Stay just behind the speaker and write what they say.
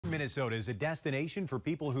Minnesota is a destination for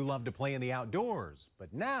people who love to play in the outdoors,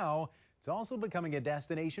 but now it's also becoming a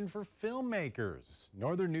destination for filmmakers.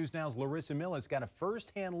 Northern News Now's Larissa Millis got a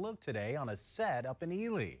first-hand look today on a set up in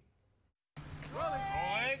Ely.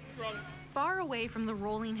 Far away from the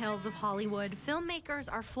rolling hills of Hollywood,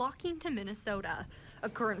 filmmakers are flocking to Minnesota. A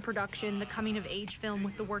current production, the coming-of-age film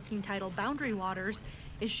with the working title Boundary Waters,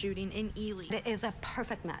 is shooting in Ely. It is a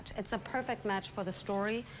perfect match. It's a perfect match for the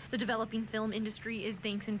story. The developing film industry is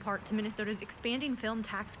thanks in part to Minnesota's expanding film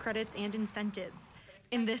tax credits and incentives.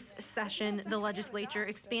 In this session, the legislature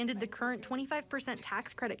expanded the current 25%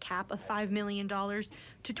 tax credit cap of $5 million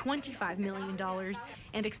to $25 million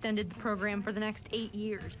and extended the program for the next 8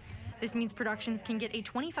 years. This means productions can get a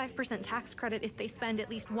 25% tax credit if they spend at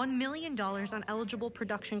least $1 million on eligible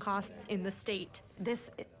production costs in the state. This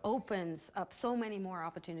opens up so many more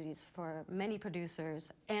opportunities for many producers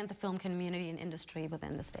and the film community and industry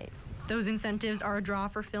within the state. Those incentives are a draw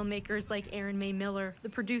for filmmakers like Erin May Miller, the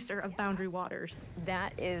producer of Boundary Waters.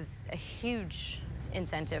 That is a huge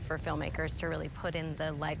incentive for filmmakers to really put in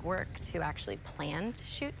the legwork to actually plan to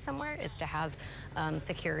shoot somewhere, is to have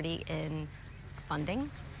security in funding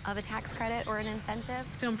of a tax credit or an incentive.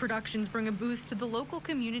 Film productions bring a boost to the local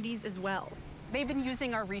communities as well. They've been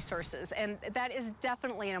using our resources, and that is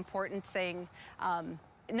definitely an important thing,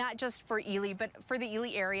 not just for Ely, but for the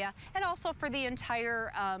Ely area, and also for the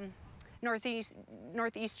entire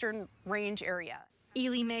northeastern range area.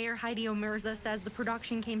 Ely Mayor Heidi Omerza says the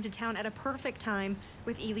production came to town at a perfect time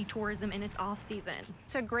with Ely tourism in its off-season.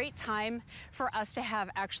 It's a great time for us to have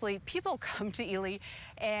actually people come to Ely,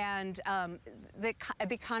 and the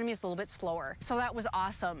economy is a little bit slower. So that was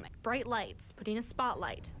awesome. Bright lights putting a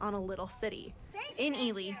spotlight on a little city. In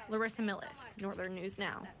Ely, Larissa Millis, Northern News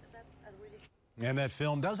Now. And that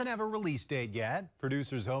film doesn't have a release date yet.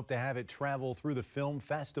 Producers hope to have it travel through the film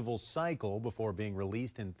festival cycle before being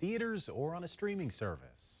released in theaters or on a streaming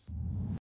service.